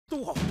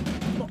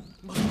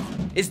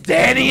Is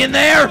Danny in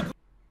there?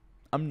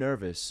 I'm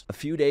nervous. A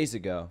few days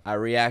ago, I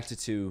reacted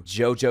to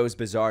JoJo's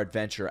Bizarre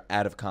Adventure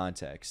out of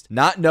context,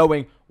 not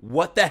knowing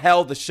what the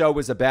hell the show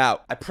was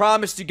about. I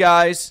promised you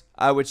guys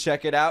I would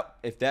check it out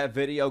if that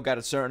video got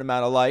a certain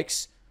amount of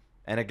likes,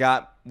 and it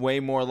got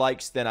way more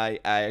likes than I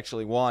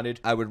actually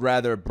wanted. I would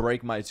rather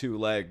break my 2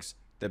 legs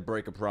than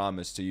break a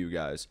promise to you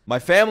guys. My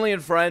family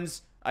and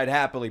friends, I'd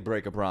happily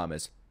break a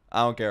promise.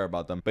 I don't care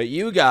about them. But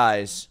you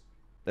guys,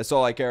 that's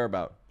all I care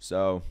about.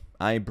 So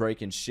I ain't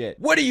breaking shit.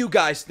 What do you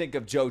guys think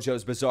of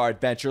JoJo's Bizarre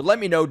Adventure? Let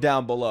me know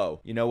down below.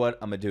 You know what?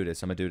 I'm gonna do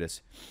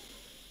this.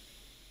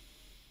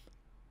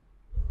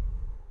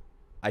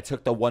 I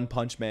took the One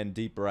Punch Man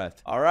deep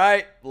breath. All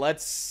right,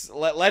 let's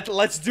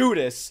do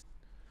this.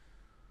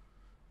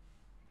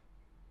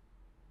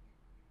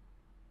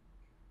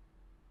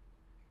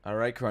 All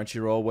right,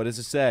 Crunchyroll, what does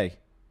it say?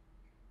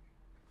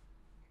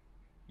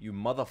 You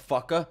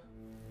motherfucker.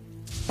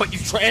 But you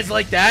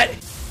translate that?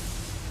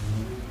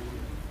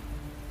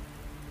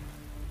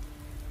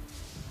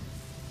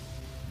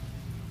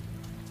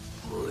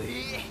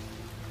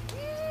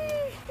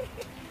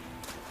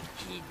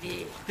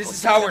 This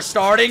is how we're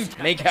starting?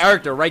 Main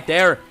character right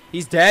there.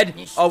 He's dead?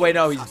 Oh, wait,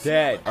 no, he's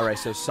dead. All right,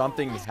 so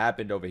something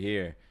happened over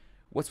here.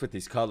 What's with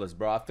these colors,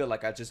 bro? I feel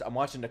like I'm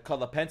watching the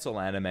color pencil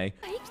anime.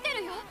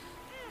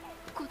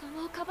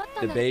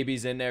 The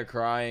baby's in there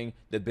crying.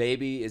 The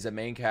baby is a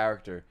main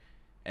character.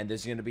 And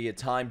there's going to be a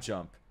time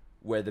jump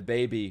where the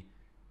baby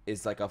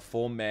is like a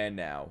full man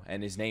now.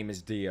 And his name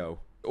is Dio.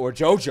 Or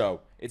JoJo.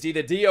 It's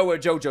either Dio or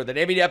JoJo. The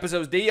name of the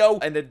episode is Dio.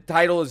 And the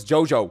title is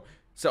JoJo.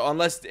 So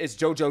unless it's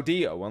JoJo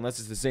Dio. Unless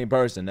it's the same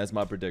person. That's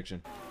my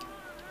prediction.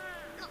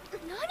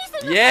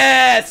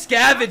 Yeah!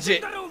 Scavenge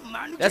it!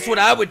 That's what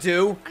I would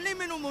do.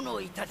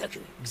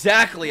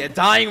 Exactly. A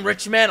dying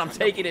rich man. I'm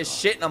taking his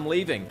shit and I'm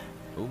leaving.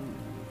 Ooh.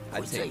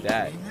 I'd take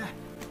that.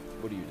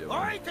 What are you doing?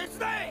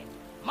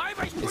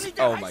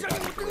 Oh my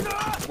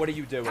god. What are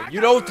you doing? You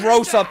don't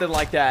throw something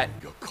like that.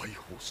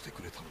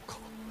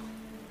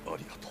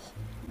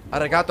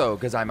 Arigato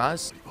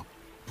gozaimasu.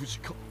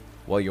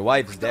 Well, your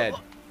wife's dead.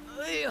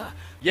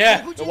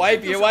 Yeah,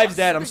 your wife's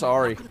dead. I'm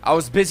sorry. I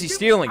was busy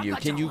stealing you.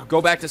 Can you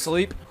go back to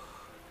sleep?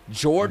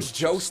 George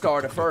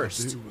Joestar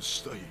first.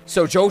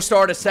 So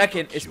Joestar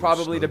second is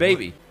probably the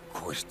baby.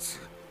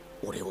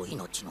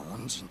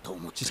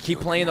 Just keep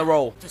playing the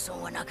role.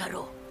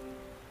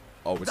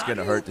 Oh, it's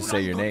gonna hurt to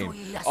say your name.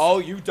 Oh,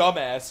 you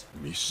dumbass.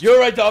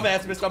 You're a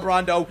dumbass, Mr.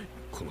 Brando.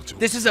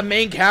 This is a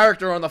main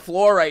character on the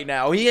floor right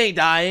now. He ain't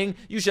dying.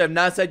 You should have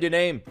not said your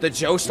name. The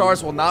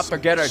Joestars will not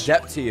forget our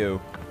debt to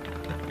you.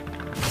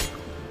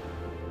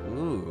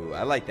 Ooh,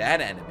 I like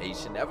that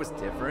animation. That was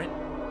different.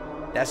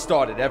 That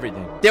started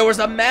everything. There was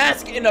a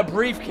mask in a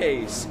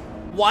briefcase.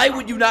 Why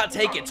would you not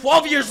take it?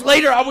 12 years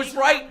later, I was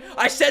right.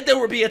 I said there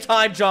would be a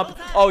time jump.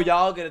 Oh,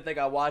 y'all gonna think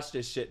I watched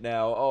this shit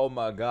now. Oh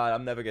my god,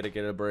 I'm never gonna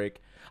get a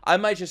break. I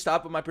might just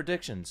stop with my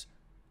predictions.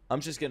 I'm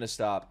just gonna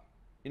stop.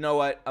 You know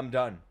what? I'm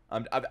done.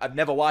 I've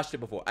never watched it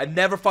before. I've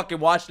never fucking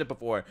watched it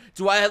before.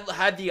 Do I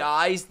have the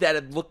eyes that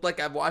it looked like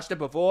I've watched it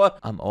before?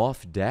 I'm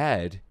off,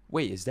 Dad.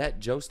 Wait, is that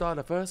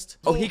Joestar first?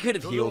 Oh, he could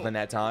have healed in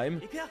that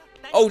time.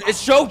 Oh,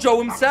 it's JoJo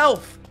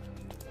himself.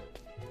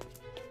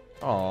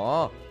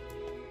 Aww.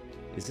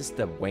 Is this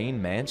the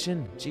Wayne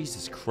Mansion?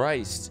 Jesus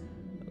Christ.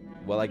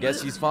 Well, I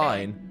guess he's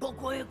fine.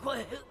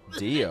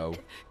 Dio.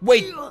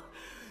 Wait,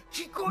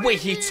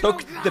 he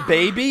took the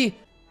baby?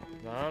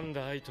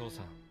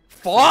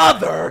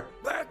 Father?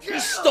 He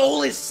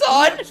stole his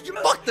son?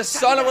 Fuck the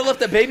son, I would left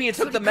the baby and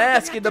took the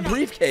mask in the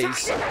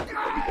briefcase.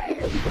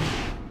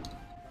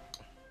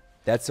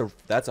 That's a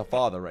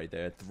father right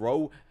there.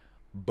 Throw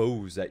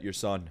booze at your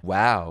son.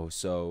 Wow,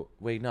 so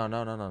wait, no.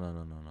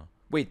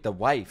 Wait, the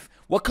wife.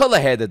 What color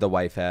hair did the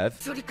wife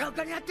have?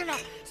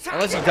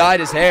 Unless he dyed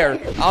his hair. I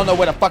don't know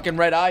where the fucking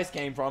red eyes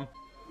came from.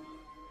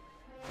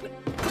 What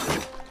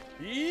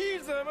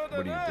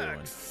are you doing?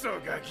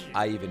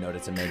 I even know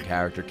that's a main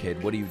character,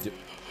 kid. What do you do?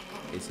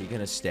 Is he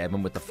gonna stab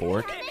him with the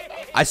fork?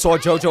 I saw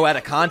JoJo out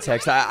of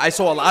context. I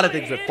saw a lot of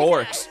things with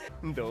forks.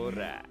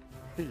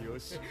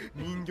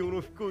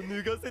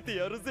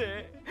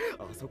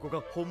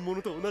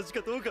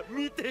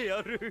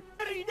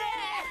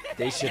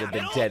 They should have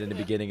been dead in the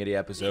beginning of the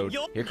episode.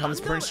 Here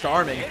comes Prince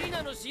Charming.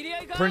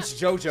 Prince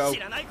JoJo.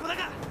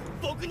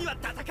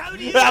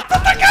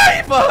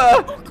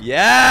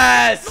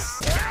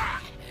 Yes!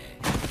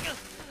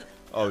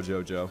 Oh,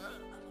 JoJo.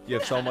 You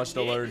have so much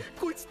to learn.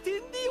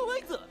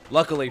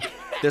 Luckily,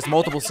 there's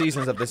multiple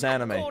seasons of this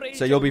anime,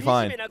 so you'll be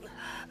fine.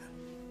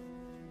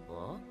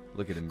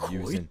 Look at him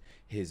using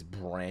his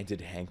branded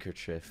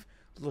handkerchief.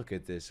 Look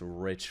at this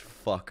rich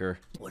fucker.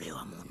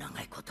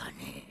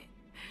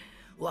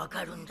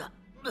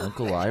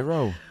 Uncle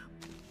Iroh?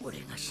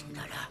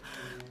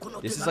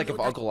 This is like if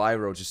Uncle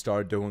Iroh just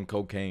started doing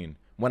cocaine.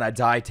 When I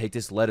die, take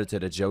this letter to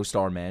the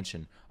Joestar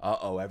mansion.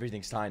 Uh-oh,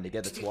 everything's tying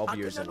together 12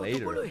 years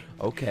later.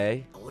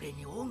 Okay.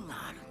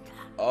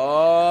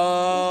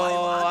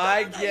 Oh,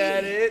 I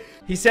get it.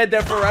 He said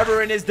they're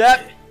forever in his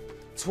debt.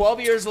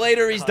 12 years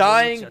later, he's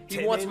dying.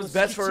 He wants what's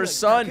best for his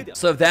son.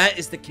 So that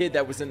is the kid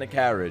that was in the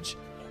carriage.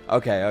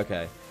 Okay,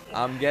 okay.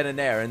 I'm getting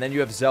there. And then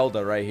you have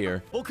Zelda right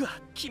here. It's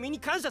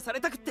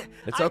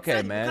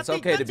okay, man. It's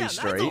okay to be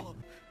straight.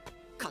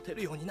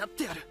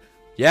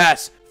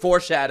 Yes,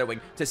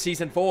 foreshadowing to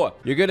season 4.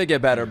 You're gonna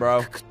get better,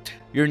 bro.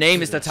 Your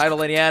name is the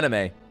title in the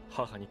anime.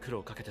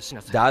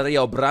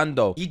 Dario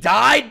Brando. He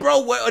died, bro?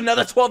 What,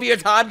 another 12-year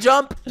time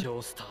jump?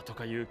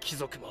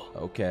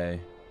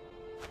 Okay.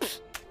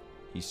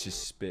 He's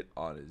just spit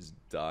on his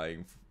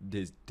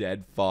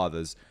dead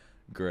father's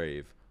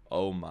grave.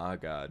 Oh my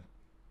god.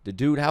 The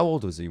dude, how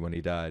old was he when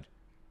he died?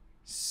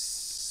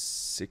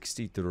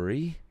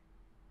 63?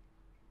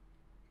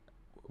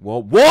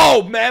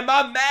 Whoa, man,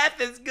 my math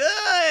is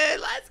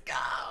good. Let's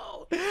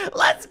go.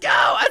 Let's go.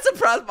 I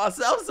surprise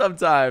myself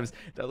sometimes.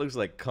 That looks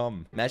like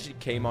cum. Imagine he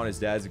came on his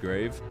dad's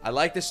grave. I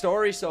like the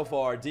story so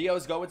far.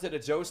 Dio's going to the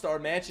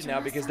Joestar mansion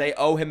now because they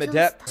owe him a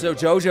debt. So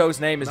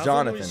JoJo's name is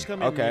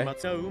Jonathan. Okay.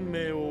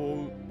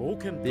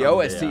 The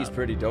OST is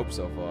pretty dope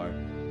so far.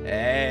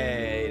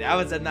 Hey, that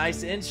was a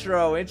nice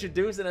intro,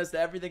 introducing us to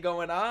everything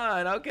going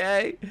on.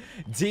 Okay.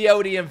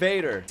 Dio the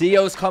Invader.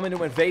 Dio's coming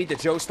to invade the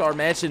Joestar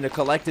mansion to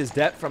collect his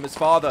debt from his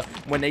father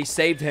when they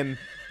saved him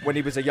when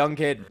he was a young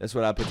kid. That's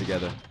what I put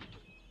together.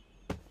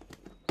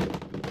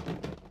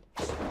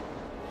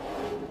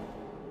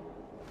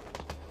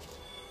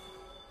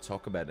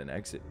 Talk about an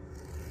exit.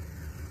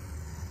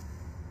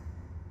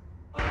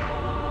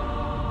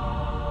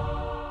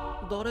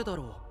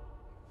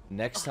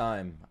 Next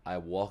time I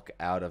walk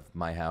out of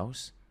my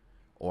house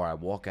or I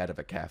walk out of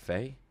a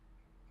cafe,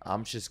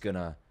 I'm just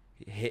gonna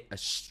hit a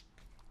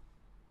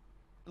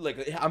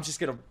I'm just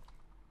gonna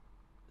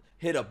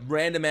hit a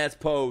random ass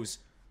pose,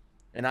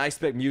 and I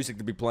expect music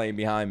to be playing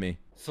behind me.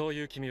 Now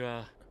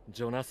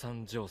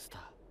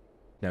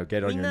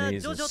get on your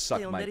knees and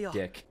suck my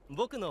dick.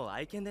 Watch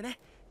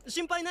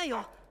him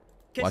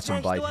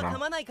bite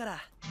him.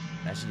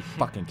 Imagine he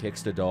fucking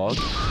kicks the dog.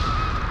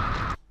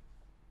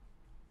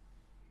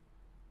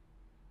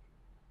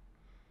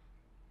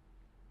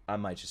 I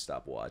might just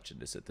stop watching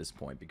this at this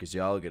point because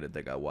y'all are gonna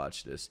think I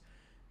watched this.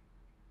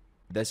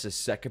 That's the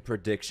second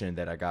prediction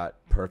that I got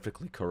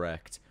perfectly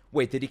correct.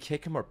 Wait, did he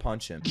kick him or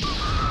punch him?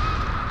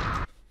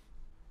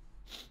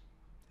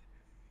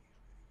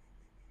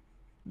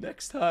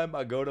 Next time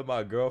I go to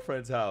my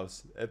girlfriend's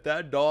house, if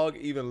that dog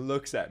even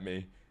looks at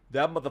me,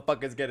 that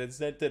motherfucker's getting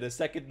sent to the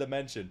second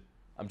dimension.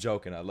 I'm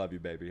joking. I love you,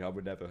 baby. I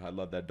would never. I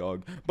love that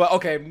dog. But,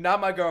 okay, not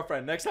my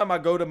girlfriend. Next time I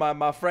go to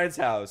my friend's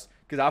house,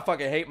 because I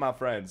fucking hate my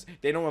friends.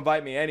 They don't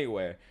invite me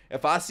anywhere.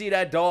 If I see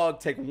that dog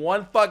take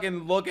one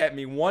fucking look at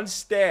me, one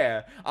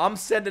stare, I'm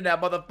sending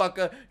that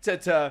motherfucker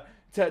to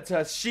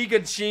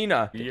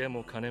Shiganshina. He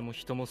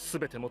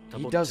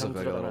does look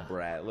like a little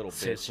brat, little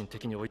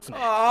bitch.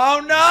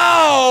 Oh,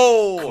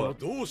 no!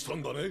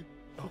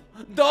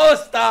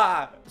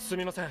 Dosta!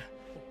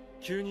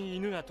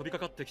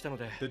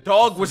 The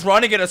dog was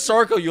running in a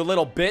circle, you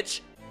little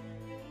bitch.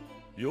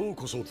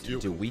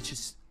 Dude, we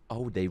just...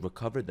 Oh, they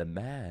recovered the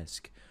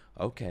mask.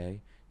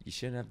 Okay. You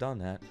shouldn't have done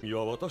that.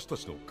 Oh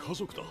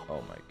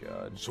my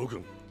god.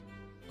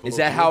 Is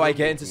that how I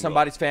get into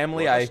somebody's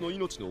family? I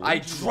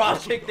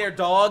drop kick their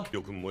dog?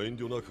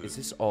 Is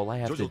this all I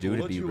have to do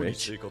to be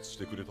rich?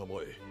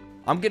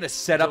 I'm gonna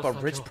set up a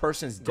rich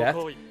person's death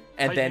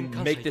and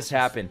then make this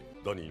happen.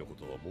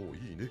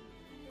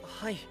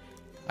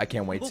 I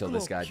can't wait till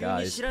this guy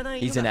dies.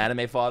 He's an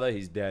anime father.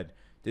 He's dead.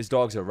 This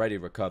dog's already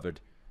recovered.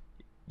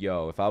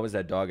 Yo, if I was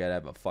that dog, I'd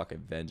have a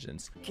fucking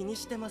vengeance.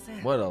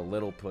 What a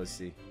little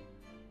pussy.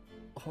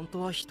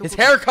 His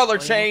hair color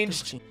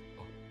changed.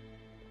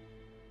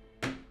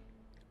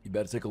 You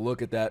better take a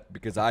look at that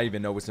because I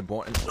even know what's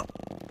important.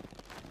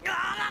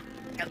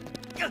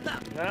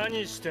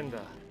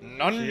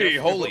 Nandi,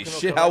 holy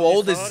shit, how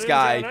old is this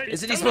guy?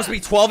 Isn't he supposed to be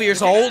 12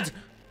 years old?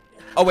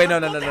 Oh wait, no,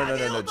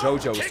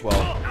 JoJo is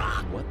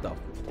 12. What the?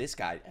 This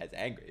guy has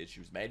anger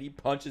issues, man. He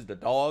punches the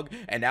dog,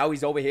 and now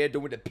he's over here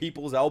doing the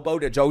people's elbow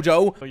to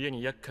JoJo.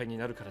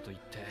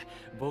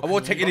 I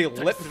won't take any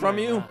lip from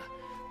you.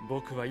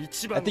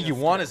 I think you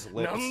want his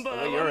lips, the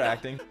way you're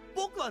acting.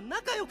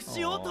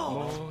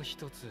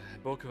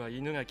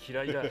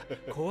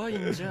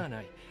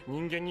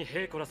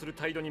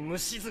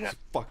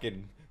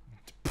 Fucking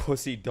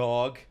pussy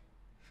dog.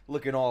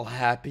 Looking all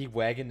happy,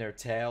 wagging their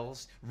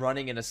tails,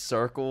 running in a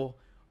circle,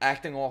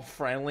 acting all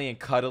friendly and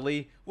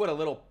cuddly. What a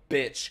little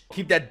bitch.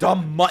 Keep that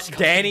dumb mutt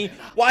Danny.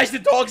 Why is the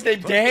dog's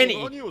name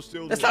Danny?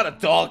 That's not a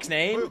dog's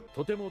name.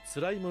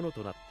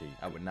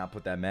 I would not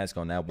put that mask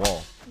on that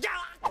wall.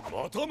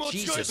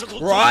 Jesus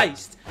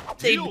Christ.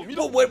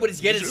 What is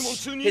he getting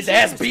his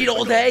ass beat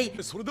all day?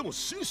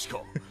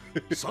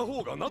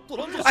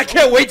 I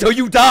can't wait till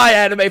you die,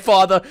 anime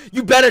father.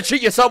 You better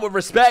treat yourself with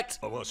respect.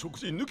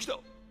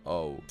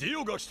 Oh.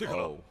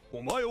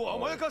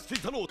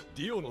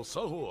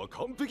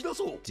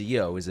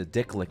 Dio is a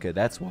dick licker,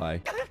 that's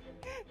why.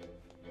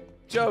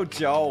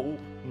 JoJo.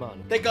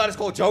 Thank God it's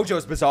called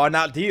JoJo's Bizarre,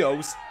 not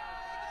Dio's.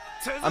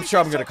 I'm sure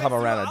I'm gonna come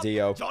around on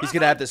Dio. He's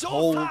gonna have this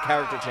whole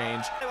character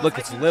change. Look,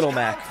 it's Little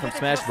Mac from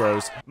Smash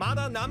Bros.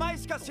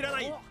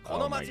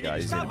 Oh my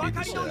god, he's gonna beat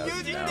the shit out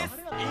of him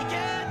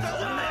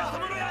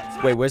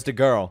now. Wait, where's the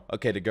girl?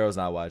 Okay, the girl's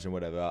not watching.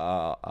 Whatever.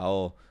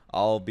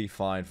 I'll be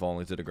fine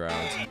falling to the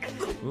ground.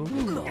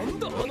 Ooh,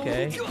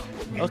 okay.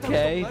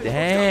 Okay.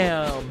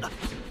 Damn.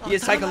 He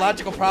has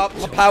psychological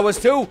powers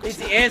too. He's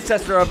the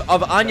ancestor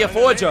of Anya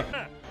Forger.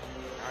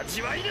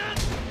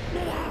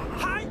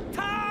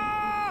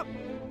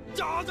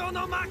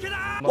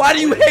 Why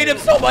do you hate him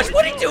so much?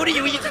 What did he do to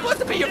you? He just wants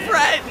to be your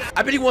friend.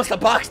 I bet he wants to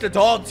box the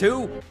dog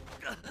too.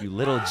 You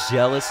little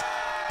jealous,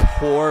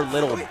 poor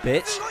little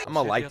bitch. I'm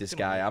gonna like this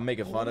guy. I'm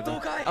making fun of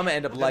him. I'm gonna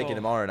end up liking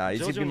him, aren't I?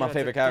 He's gonna be my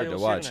favorite character.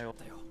 Watch.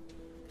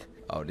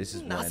 Oh, this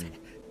is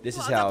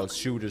how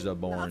shooters are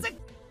born. Oh my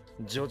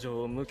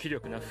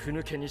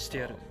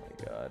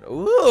god.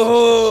 Ooh.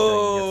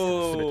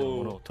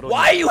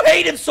 Why do you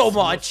hate him so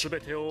much?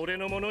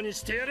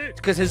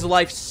 Because his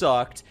life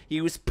sucked.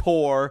 He was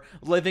poor,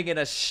 living in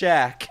a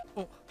shack.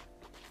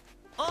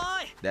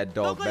 That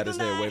dog better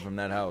stay away from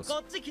that house.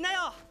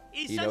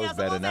 He knows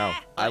better now.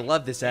 I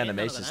love this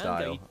animation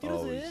style.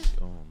 Oh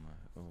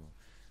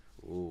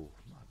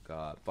my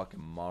god. Fucking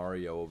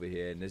Mario over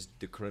here, and this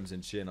the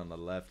Crimson Chin on the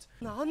left.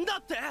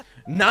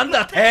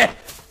 Nandate!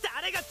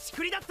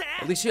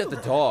 At least you have the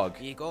dog.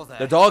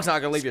 The dog's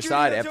not gonna leave your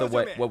side after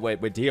what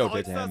Dio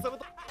did to him.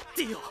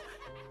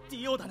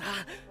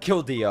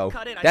 Kill Dio.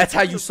 That's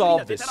how you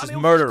solve this. Just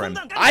murder him.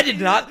 I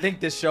did not think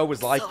this show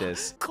was like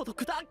this.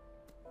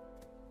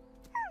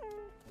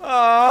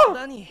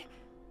 Oh.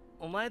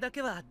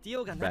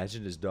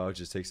 Imagine his dog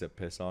just takes a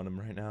piss on him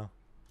right now.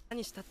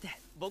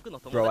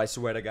 Bro, I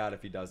swear to God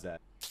if he does that.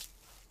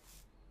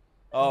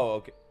 Oh,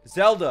 okay.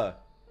 Zelda!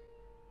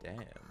 Damn.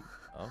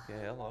 Okay,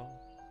 hello.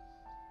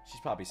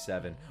 She's probably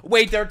 7.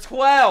 Wait, they're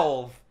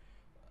 12!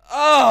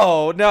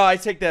 Oh, no, I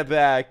take that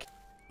back.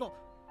 Oh.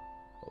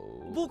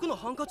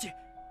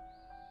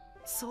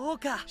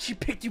 She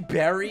picked you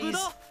berries?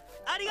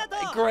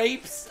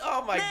 Grapes?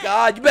 Oh my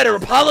god, you better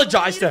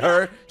apologize to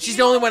her. She's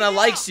the only one that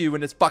likes you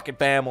in this fucking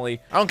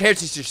family. I don't care if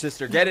she's your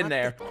sister. Get in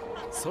there.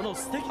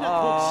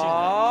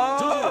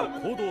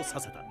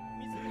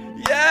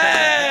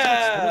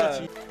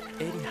 Yeah!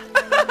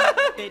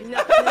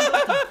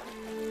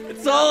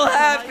 It's all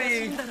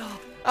happy.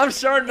 I'm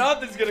sure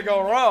nothing's gonna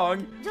go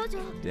wrong.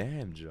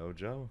 Damn,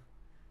 JoJo.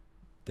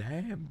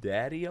 Damn,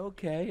 Daddy.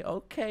 Okay,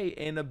 okay.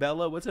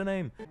 Annabella, what's her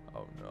name?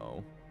 Oh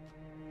no.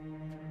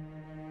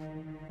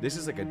 This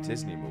is like a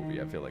Disney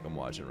movie. I feel like I'm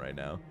watching right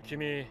now.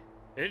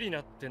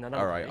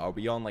 All right, are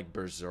we on like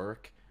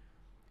Berserk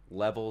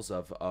levels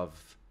of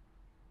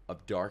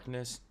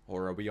darkness,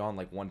 or are we on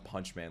like One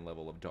Punch Man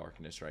level of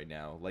darkness right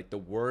now? Like the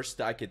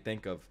worst I could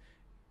think of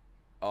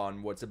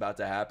on what's about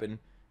to happen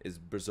is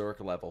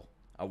Berserk level.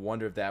 I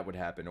wonder if that would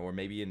happen, or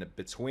maybe in the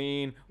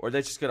between, or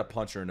they're just gonna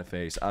punch her in the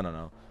face. I don't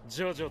know.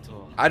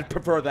 I'd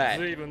prefer that,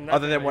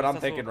 other than what I'm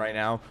thinking right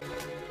now.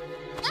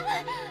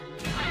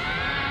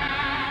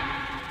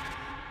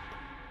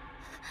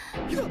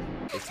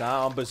 It's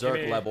not on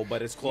Berserk level,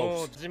 but it's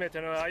close. Oh,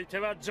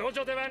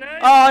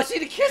 see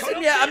the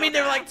kissing? Yeah, I mean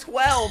they're like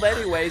 12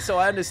 anyway, so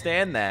I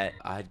understand that.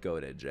 I'd go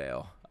to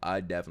jail.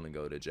 I'd definitely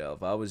go to jail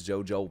if I was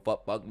JoJo.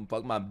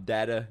 Fuck my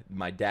dada,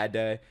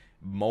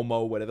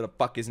 Momo, whatever the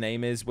fuck his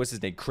name is. What's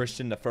his name?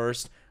 Christian the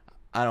First.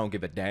 I don't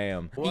give a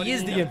damn. He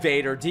is the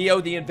invader,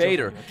 Dio the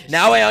invader.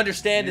 Now I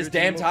understand this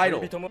damn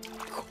title.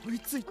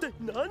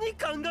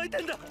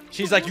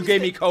 She's like, you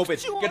gave me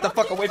COVID. Get the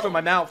fuck away from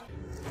my mouth.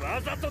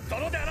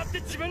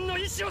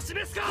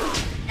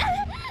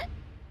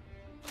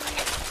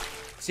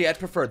 See, I'd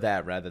prefer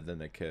that rather than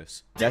the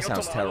kiss. That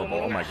sounds terrible.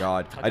 Oh my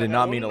god. I did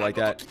not mean it like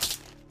that.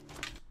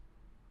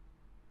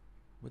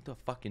 What the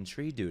fucking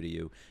tree do to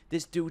you?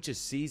 This dude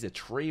just sees a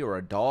tree or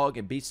a dog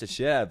and beats the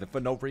shit out of it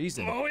for no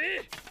reason.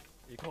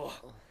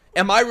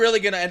 Am I really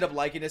gonna end up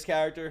liking this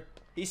character?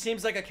 He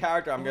seems like a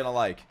character I'm gonna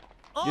like.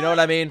 You know what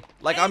I mean?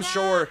 Like, I'm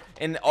sure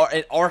in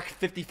Arc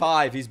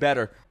 55 he's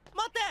better.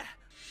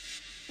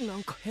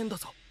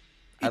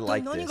 I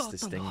like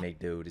this thing they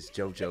do, this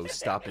JoJo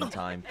stop in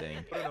time thing.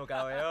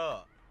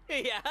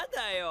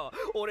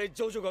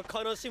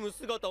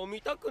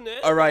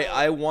 Alright,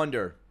 I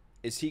wonder,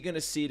 is he gonna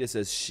see this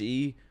as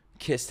she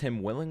kissed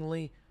him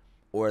willingly,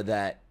 or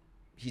that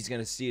he's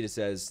gonna see this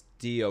as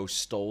Dio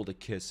stole the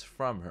kiss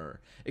from her?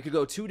 It could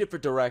go two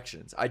different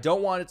directions. I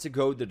don't want it to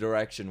go the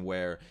direction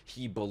where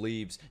he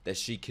believes that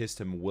she kissed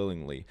him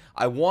willingly.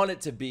 I want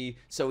it to be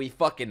so he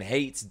fucking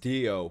hates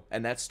Dio,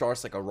 and that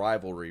starts like a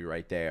rivalry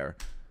right there.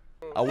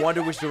 I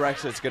wonder which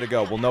direction it's gonna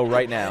go. We'll know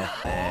right now.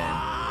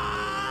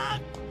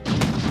 And...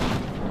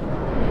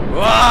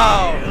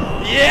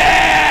 wow!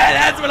 Yeah!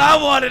 That's what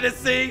I wanted to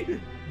see!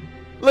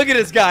 Look at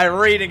this guy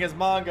reading his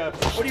manga.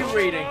 What are you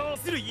reading?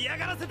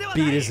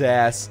 Beat his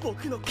ass.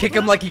 Kick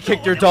him like he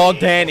kicked your dog,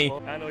 Danny.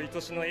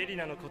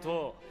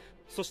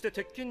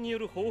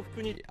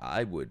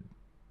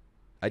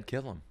 I'd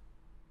kill him.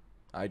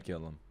 I'd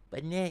kill him.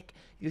 But Nick,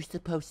 you're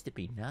supposed to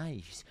be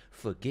nice.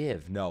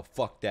 Forgive. No,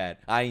 fuck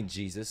that. I ain't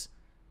Jesus.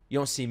 You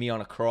don't see me on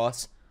a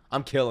cross.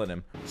 I'm killing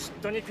him. God, he's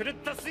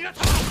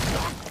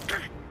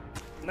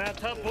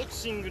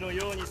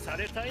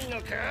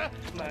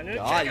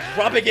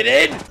rubbing it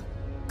in.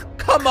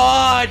 Come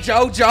on,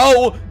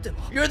 JoJo.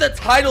 You're the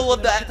title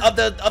of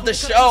the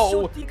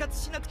show.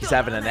 He's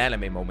having an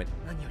anime moment.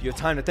 You have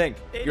time to think.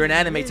 You're in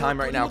anime time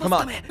right now. Come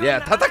on. Yeah,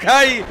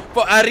 Tatakai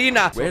for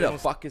Arena. Where the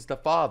fuck is the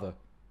father?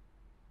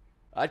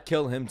 I'd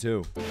kill him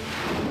too.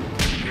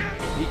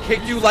 He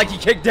kicked you like he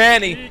kicked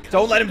Danny.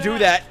 Don't let him do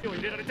that.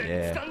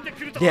 Yeah.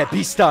 Yeah,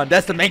 be stunned.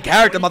 That's the main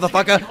character,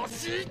 motherfucker.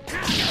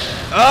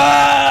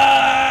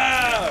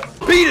 Ah!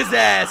 Beat his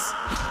ass.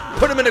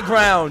 Put him in the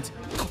ground.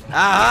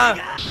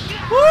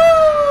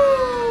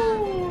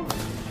 Woo!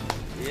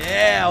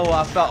 Yeah. Oh,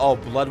 I felt. Oh,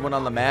 blood went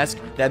on the mask.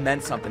 That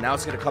meant something. Now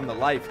it's gonna come to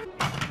life.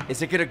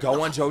 Is it gonna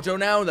go on JoJo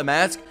now, the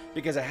mask?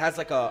 Because it has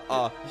like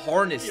a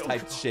harness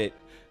type shit.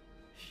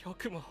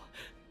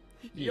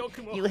 You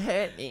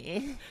hurt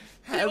me.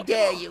 How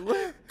dare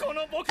you?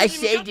 I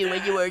saved you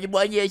when you were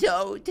 1 year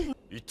old.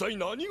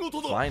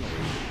 Finally.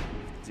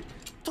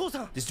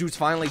 This dude's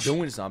finally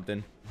doing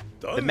something.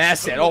 The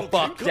mask said, oh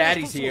fuck,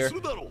 daddy's here.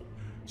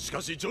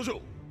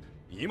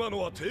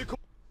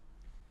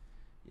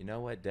 You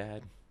know what,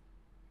 Dad?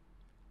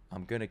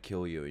 I'm gonna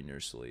kill you in your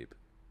sleep.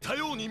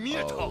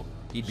 Oh,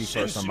 he'd be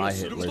first on my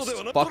hit list.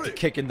 Fuck the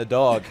kicking the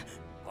dog.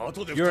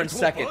 You're in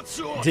second,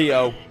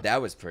 Dio.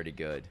 That was pretty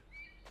good.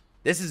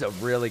 This is a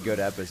really good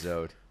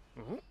episode.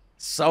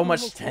 So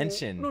much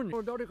tension.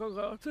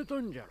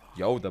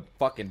 Yo, the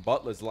fucking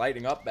butler's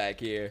lighting up back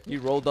here. He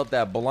rolled up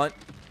that blunt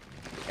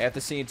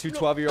after seeing two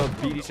 12-year-olds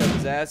beat each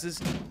other's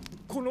asses.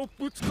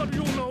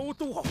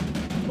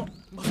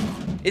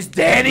 Is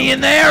Danny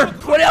in there?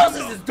 What else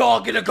is this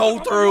dog gonna go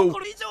through?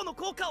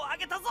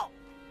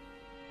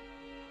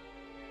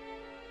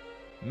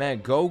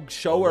 Man, go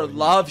show her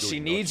love. She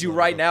needs you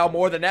right now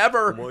more than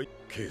ever. Fucking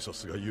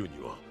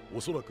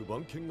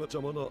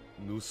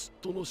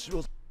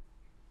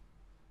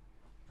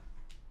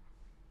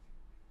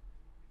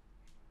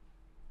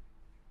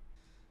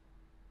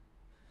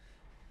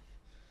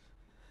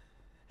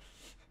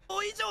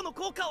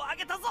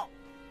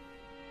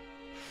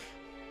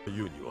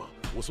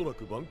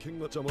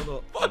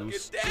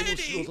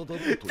Danny!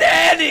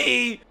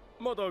 Danny!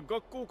 Oh,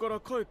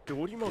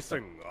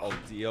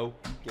 Dio,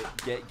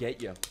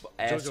 get your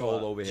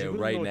asshole over here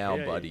right now,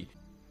 buddy.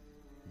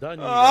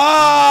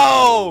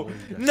 Oh!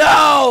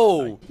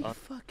 No! He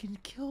fucking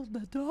killed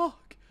the dog.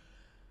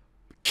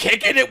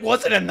 Kicking it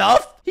wasn't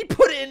enough? He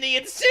put it in the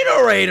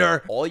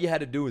incinerator! All you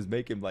had to do was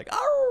make him like,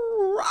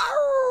 arr,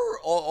 arr.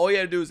 All you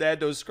had to do is add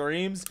those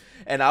screams,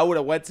 and I would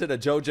have went to the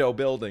JoJo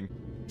building.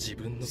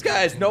 This guy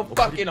has no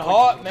fucking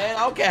heart, man.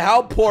 I don't care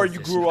how poor you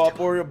grew up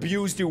or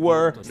abused you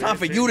were. It's time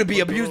for you to be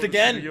abused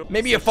again.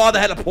 Maybe your father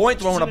had a point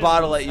throwing a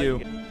bottle at you.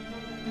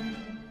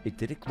 Hey,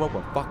 did it grow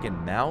a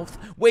fucking mouth?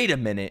 Wait a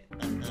minute.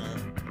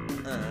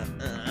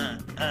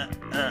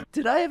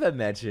 Did I ever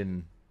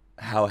mention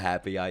how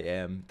happy I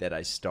am that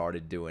I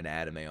started doing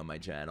anime on my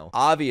channel?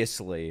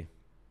 Obviously,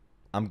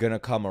 I'm gonna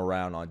come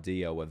around on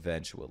Dio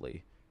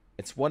eventually.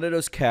 It's one of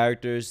those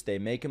characters, they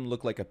make him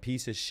look like a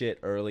piece of shit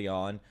early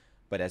on,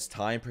 but as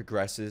time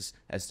progresses,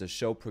 as the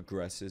show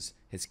progresses,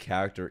 his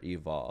character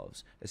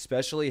evolves.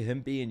 Especially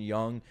him being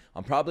young,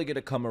 I'm probably going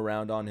to come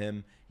around on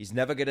him. He's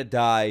never going to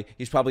die.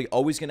 He's probably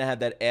always going to have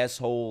that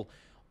asshole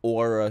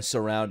aura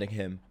surrounding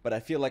him. But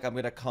I feel like I'm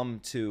going to come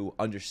to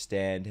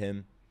understand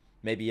him.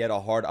 Maybe he had a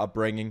hard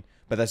upbringing,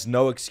 but that's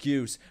no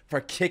excuse for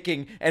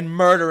kicking and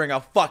murdering a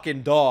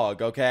fucking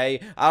dog,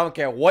 okay? I don't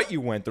care what you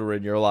went through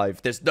in your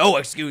life. There's no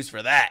excuse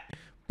for that.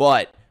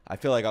 But I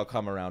feel like I'll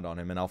come around on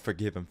him and I'll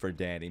forgive him for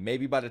Danny.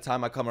 Maybe by the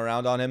time I come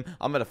around on him,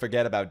 I'm going to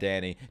forget about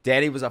Danny.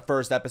 Danny was a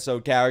first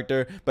episode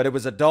character, but it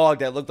was a dog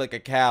that looked like a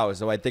cow,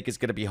 so I think it's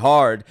going to be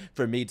hard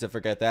for me to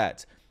forget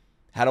that.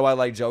 How do I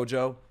like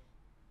JoJo?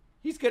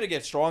 He's going to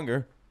get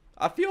stronger.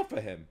 I feel for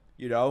him,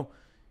 you know?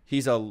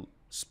 He's a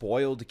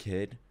spoiled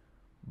kid,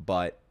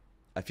 but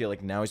I feel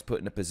like now he's put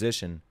in a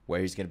position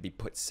where he's going to be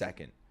put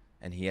second,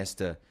 and he has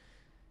to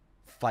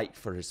fight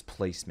for his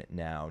placement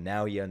now.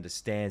 Now he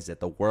understands that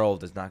the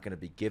world is not going to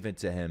be given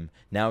to him.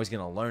 Now he's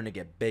going to learn to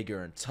get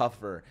bigger and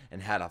tougher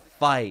and how to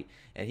fight.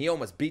 And he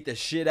almost beat the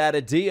shit out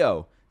of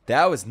Dio.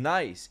 That was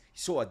nice. He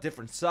saw a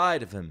different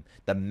side of him.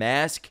 The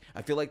mask,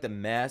 I feel like the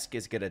mask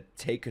is going to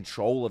take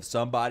control of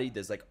somebody.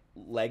 There's like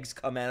legs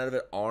come out of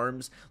it,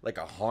 arms, like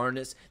a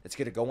harness that's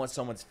gonna go on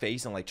someone's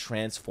face and like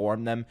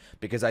transform them.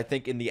 Because I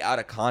think in the out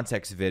of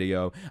context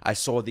video, I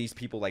saw these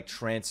people like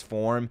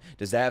transform.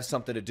 Does that have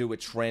something to do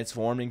with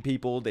transforming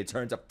people? They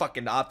turn to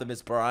fucking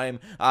Optimus Prime?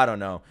 I don't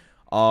know.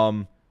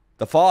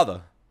 The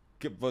father,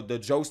 the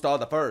Joestar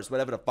the First,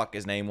 whatever the fuck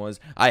his name was.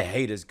 I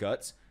hate his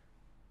guts.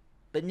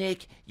 But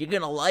Nick, you're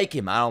gonna like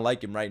him. I don't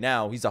like him right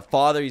now. He's a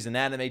father, he's an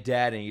anime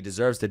dad, and he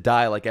deserves to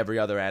die like every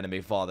other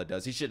anime father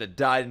does. He should have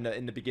died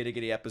in the beginning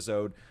of the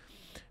episode.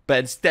 But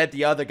instead,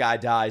 the other guy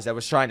dies that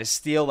was trying to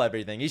steal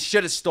everything. He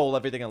should have stole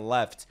everything and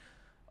left.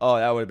 Oh,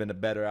 that would have been a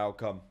better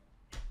outcome.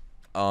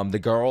 The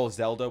girl,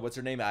 Zelda, what's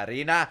her name?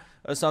 Arena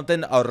or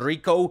something?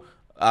 Rico.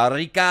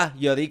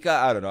 Yorika,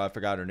 I don't know, I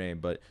forgot her name,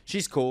 but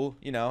she's cool.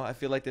 You know, I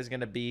feel like there's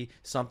gonna be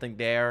something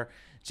there.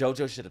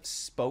 JoJo should have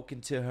spoken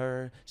to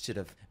her, should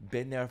have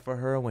been there for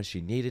her when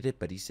she needed it,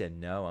 but he said,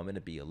 no, I'm going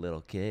to be a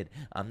little kid.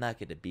 I'm not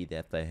going to be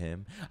there for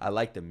him. I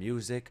like the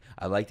music.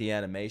 I like the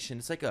animation.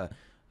 It's like a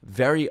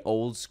very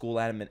old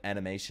school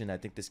animation. I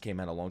think this came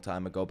out a long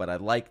time ago, but I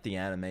like the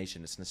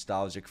animation. It's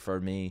nostalgic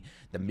for me.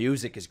 The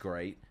music is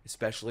great,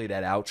 especially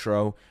that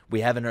outro.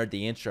 We haven't heard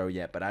the intro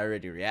yet, but I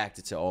already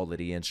reacted to all of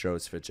the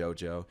intros for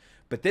JoJo.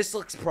 But this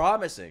looks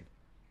promising.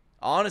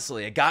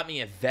 Honestly, it got me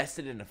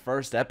invested in the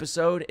first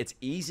episode. It's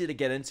easy to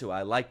get into.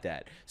 I like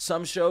that.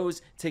 Some shows,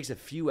 it takes a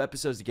few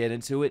episodes to get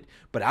into it,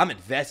 but I'm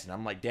invested.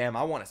 I'm like, damn,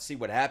 I want to see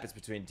what happens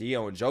between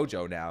Dio and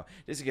JoJo now.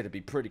 This is going to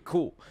be pretty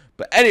cool.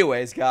 But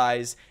anyways,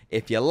 guys,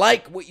 if you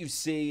like what you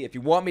see, if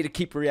you want me to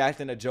keep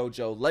reacting to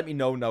JoJo, let me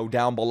know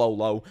down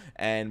below,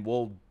 and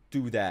we'll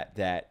do that.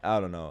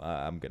 I don't know.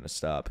 I'm going to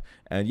stop.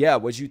 And yeah,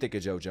 what'd you think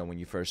of JoJo when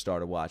you first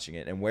started watching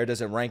it? And where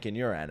does it rank in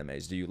your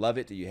animes? Do you love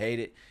it? Do you hate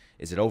it?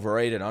 Is it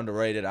overrated,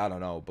 underrated? I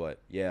don't know, but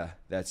yeah,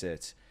 that's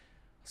it.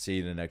 See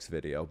you in the next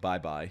video.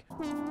 Bye-bye.